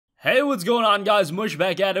Hey, what's going on, guys? Mush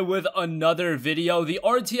back at it with another video. The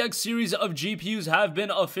RTX series of GPUs have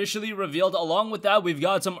been officially revealed. Along with that, we've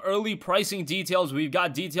got some early pricing details. We've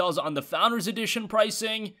got details on the Founders Edition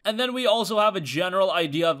pricing, and then we also have a general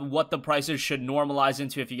idea of what the prices should normalize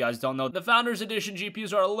into. If you guys don't know, the Founders Edition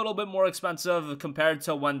GPUs are a little bit more expensive compared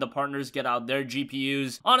to when the partners get out their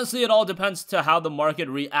GPUs. Honestly, it all depends to how the market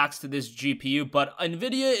reacts to this GPU, but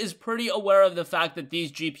Nvidia is pretty aware of the fact that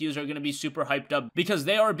these GPUs are going to be super hyped up because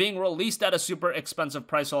they are being released at a super expensive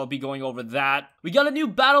price, so I'll be going over that. We got a new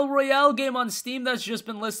Battle Royale game on Steam that's just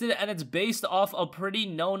been listed, and it's based off a pretty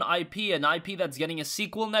known IP, an IP that's getting a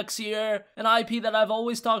sequel next year, an IP that I've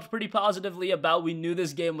always talked pretty positively about. We knew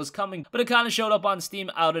this game was coming, but it kind of showed up on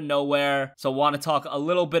Steam out of nowhere, so want to talk a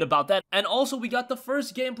little bit about that. And also, we got the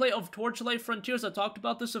first gameplay of Torchlight Frontiers. I talked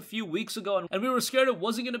about this a few weeks ago, and we were scared it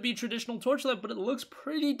wasn't going to be traditional Torchlight, but it looks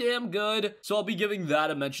pretty damn good, so I'll be giving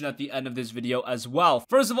that a mention at the end of this video as well.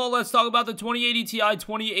 First of all, let's talk about the 2080 Ti,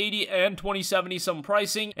 2080, and 2070, some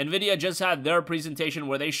pricing. Nvidia just had their presentation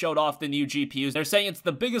where they showed off the new GPUs. They're saying it's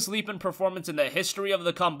the biggest leap in performance in the history of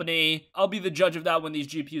the company. I'll be the judge of that when these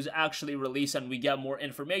GPUs actually release and we get more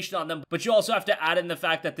information on them. But you also have to add in the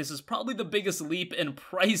fact that this is probably the biggest leap in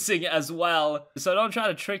pricing as well. So don't try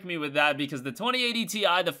to trick me with that, because the 2080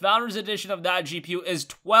 Ti, the Founders Edition of that GPU, is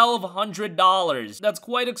 $1,200. That's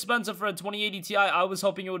quite expensive for a 2080 Ti. I was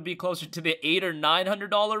hoping it would be closer to the $800 or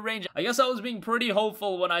 $900 range. I guess I was being pretty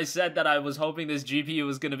hopeful when I said that I was hoping this GPU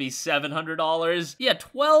was going to be $700. Yeah,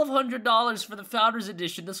 $1,200 for the Founders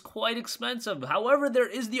Edition. That's quite expensive. However, there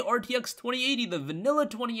is the RTX 2080, the vanilla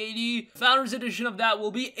 2080. Founders Edition of that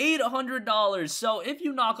will be $800. So if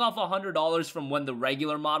you knock off $100 from when the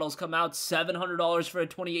regular models come out, $700 for a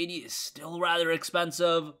 2080 is still rather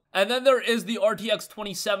expensive. And then there is the RTX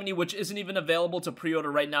 2070, which isn't even available to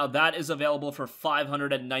pre-order right now. That is available for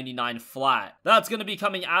 $599 flat. That's going to be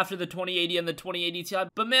coming after the 2080 and the 2080 Ti.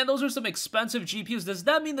 But man, those are some expensive GPUs. Does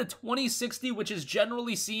that mean the 2060, which is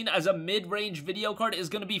generally seen as a mid-range video card, is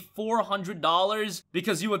going to be $400?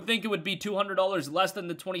 Because you would think it would be $200 less than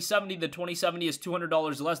the 2070. The 2070 is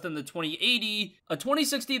 $200 less than the 2080. A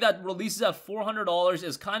 2060 that releases at $400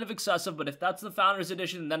 is kind of excessive, but if that's the Founders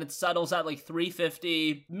Edition, then it settles at like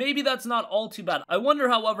 $350. Maybe that's not all too bad. I wonder,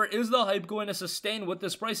 however, is the hype going to sustain with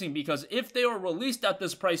this pricing? Because if they are released at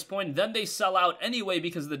this price point, then they sell out anyway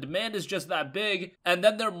because the demand is just that big, and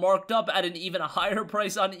then they're marked up at an even higher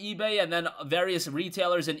price on eBay, and then various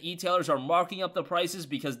retailers and e-tailers are marking up the prices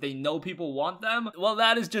because they know people want them. Well,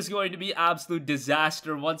 that is just going to be absolute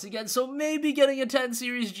disaster once again. So maybe getting a 10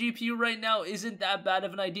 series GPU right now isn't that bad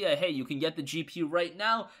of an idea. Hey, you can get the GPU right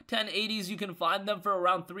now. 1080s, you can find them for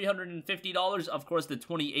around $350. Of course, the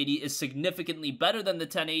 2080 is significantly better than the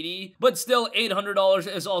 1080, but still $800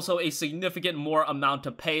 is also a significant more amount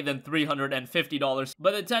to pay than $350.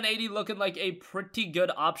 But the 1080 looking like a pretty good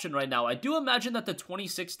option right now. I do imagine that the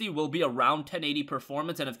 2060 will be around 1080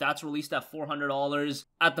 performance, and if that's released at $400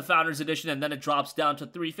 at the Founders Edition and then it drops down to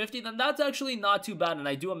 $350, then that's actually not too bad. And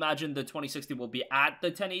I do imagine the 2060 will be at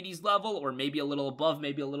the 1080s level, or maybe a little above,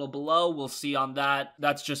 maybe a little below. We'll see on that.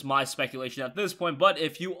 That's just my speculation at this point. But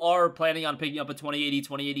if you are planning on picking up a 2080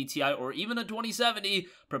 Ti, or even a 2070,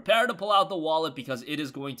 prepare to pull out the wallet because it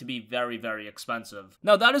is going to be very, very expensive.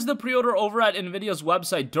 Now, that is the pre-order over at Nvidia's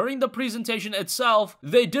website. During the presentation itself,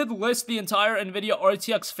 they did list the entire Nvidia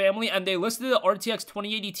RTX family, and they listed the RTX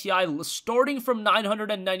 2080 Ti starting from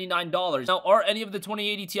 $999. Now, are any of the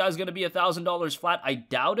 2080 Ti's going to be $1,000 flat? I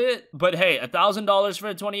doubt it, but hey, $1,000 for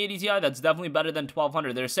a 2080 Ti, that's definitely better than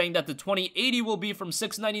 $1,200. They're saying that the 2080 will be from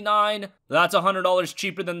 $699. That's $100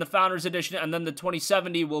 cheaper than the Founders Edition, and then the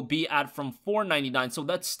 2070 will be at from $499. So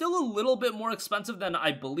that's still a little bit more expensive than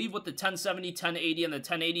I believe what the 1070, 1080, and the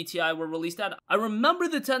 1080 Ti were released at. I remember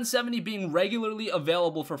the 1070 being regularly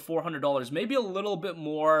available for $400, maybe a little bit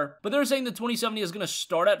more, but they're saying the 2070 is going to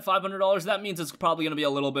start at $500. That means it's probably going to be a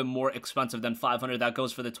little bit more expensive than $500. That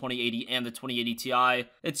goes for the 2080 and the 2080 Ti.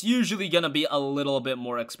 It's usually going to be a little bit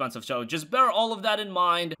more expensive, so just bear all of that in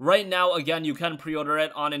mind. Right now, again, you can pre-order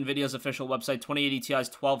it on Nvidia's official website. 2080 Ti is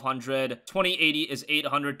 $1,200, 2080 is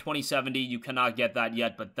 $800, 2070 you cannot get that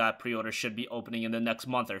yet, but that pre-order should be opening in the next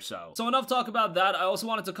month or so. So enough talk about that. I also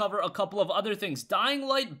wanted to cover a couple of other things. Dying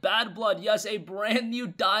Light Bad Blood. Yes, a brand new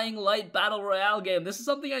Dying Light Battle Royale game. This is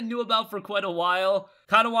something I knew about for quite a while.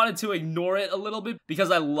 kind of wanted to ignore it a little bit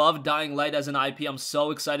because I love Dying Light as an IP. I'm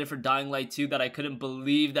so excited for Dying Light 2 that I couldn't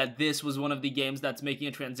believe that this was one of the games that's making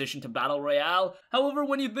a transition to Battle Royale. However,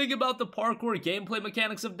 when you think about the parkour gameplay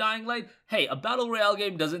mechanics of Dying Light, hey, a Battle Royale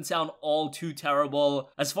game doesn't sound all too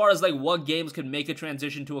terrible. As far as like what games could make a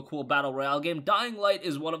transition to a cool Battle Royale game, Dying Light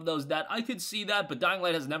is one of those that I could see that, but Dying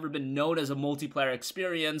Light has never been known as a multiplayer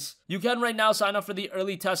experience. You can right now sign up for the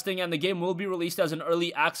early testing, and the game will be released as an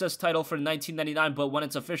early access title for $19.99, but when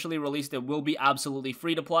it's officially released, it will be absolutely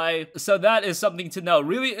free to play. So that is something to know.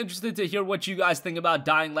 Really interested to hear what you guys think about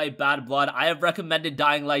Dying Light Bad Blood. I have recommended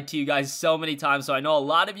Dying Light to you guys so many times, so I know a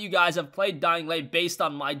lot of you guys have played Dying Light based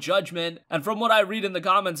on my judgment, and from what I read in the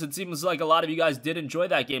comments, it seems like a lot of you guys did enjoy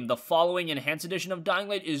that game. The following Enhanced Edition of Dying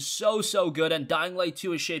Light is so good, and Dying Light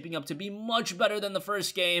 2 is shaping up to be much better than the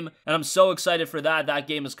first game, and I'm so excited for that. That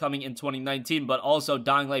game is coming in 2019, but also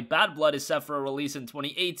Dying Light Bad Blood is set for a release in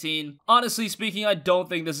 2018. Honestly speaking, I don't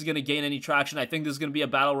think this is going to gain any traction. I think this is going to be a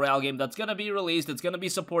Battle Royale game that's going to be released, it's going to be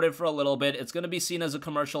supported for a little bit, it's going to be seen as a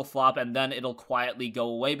commercial flop, and then it'll quietly go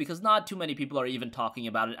away because not too many people are even talking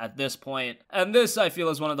about it at this point. And this, I feel,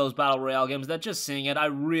 is one of those Battle Royale games that just seeing it, I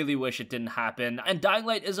really wish it didn't happen. And Dying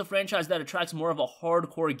Light is a franchise that attracts more of a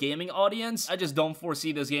hardcore gaming audience. I just don't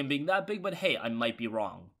foresee this game being that big, but hey, I might be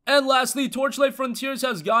wrong. And lastly, Torchlight Frontiers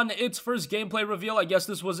has gotten its first gameplay reveal. I guess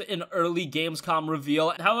this was an early Gamescom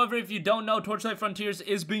reveal. However, if you don't know, Torchlight Frontiers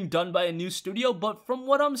is being done by a new studio, but from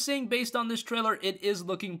what I'm seeing based on this trailer, it is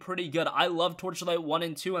looking pretty good. I love Torchlight 1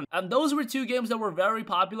 and 2, and those were two games that were very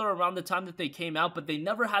popular around the time that they came out, but they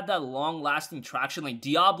never had that long-lasting traction. Like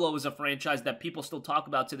Diablo is a franchise that people still talk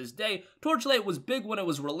about to this day. Torchlight was big when it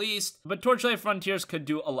was released, but Torchlight Frontiers could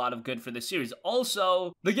do a lot of good for the series.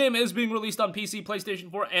 Also, the game is being released on PC, PlayStation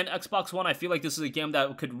 4, and Xbox One. I feel like this is a game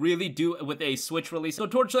that could really do with a Switch release. So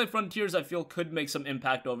Torchlight Frontiers, I feel, could make some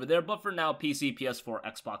impact over there, but for now, PC, PS4,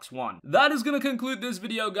 Xbox One. That is going to conclude this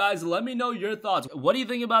video, guys. Let me know your thoughts. What do you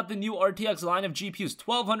think about the new RTX line of GPUs?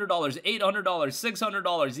 $1,200, $800,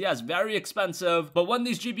 $600. Yes, very expensive, but when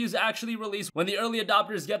these GPUs actually release, when the early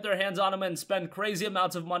adopters get their hands on them and spend crazy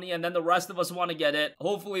amounts of money, and then the rest of us want to get it,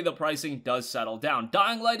 hopefully the pricing does settle down.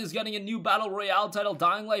 Dying Light is getting a new Battle Royale title,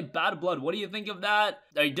 Dying Light Bad Blood. What do you think of that?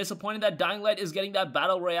 Are you disappointed that Dying Light is getting that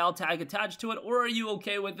Battle Royale tag attached to it, or are you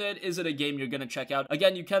okay with it? Is it a game you're gonna check out?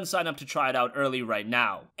 Again, you can sign up to try it out early right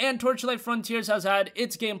now. And Torchlight Frontiers has had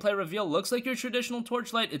its gameplay reveal. Looks like your traditional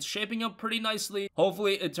Torchlight. It's shaping up pretty nicely.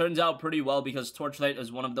 Hopefully it turns out pretty well because Torchlight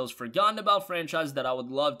is one of those forgotten about franchises that I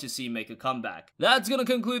would love to see make a comeback. That's gonna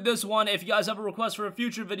conclude this one. If you guys have a request for a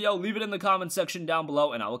future video, leave it in the comments section down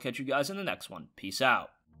below, and I will catch you guys in the next one. Peace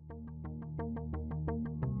out.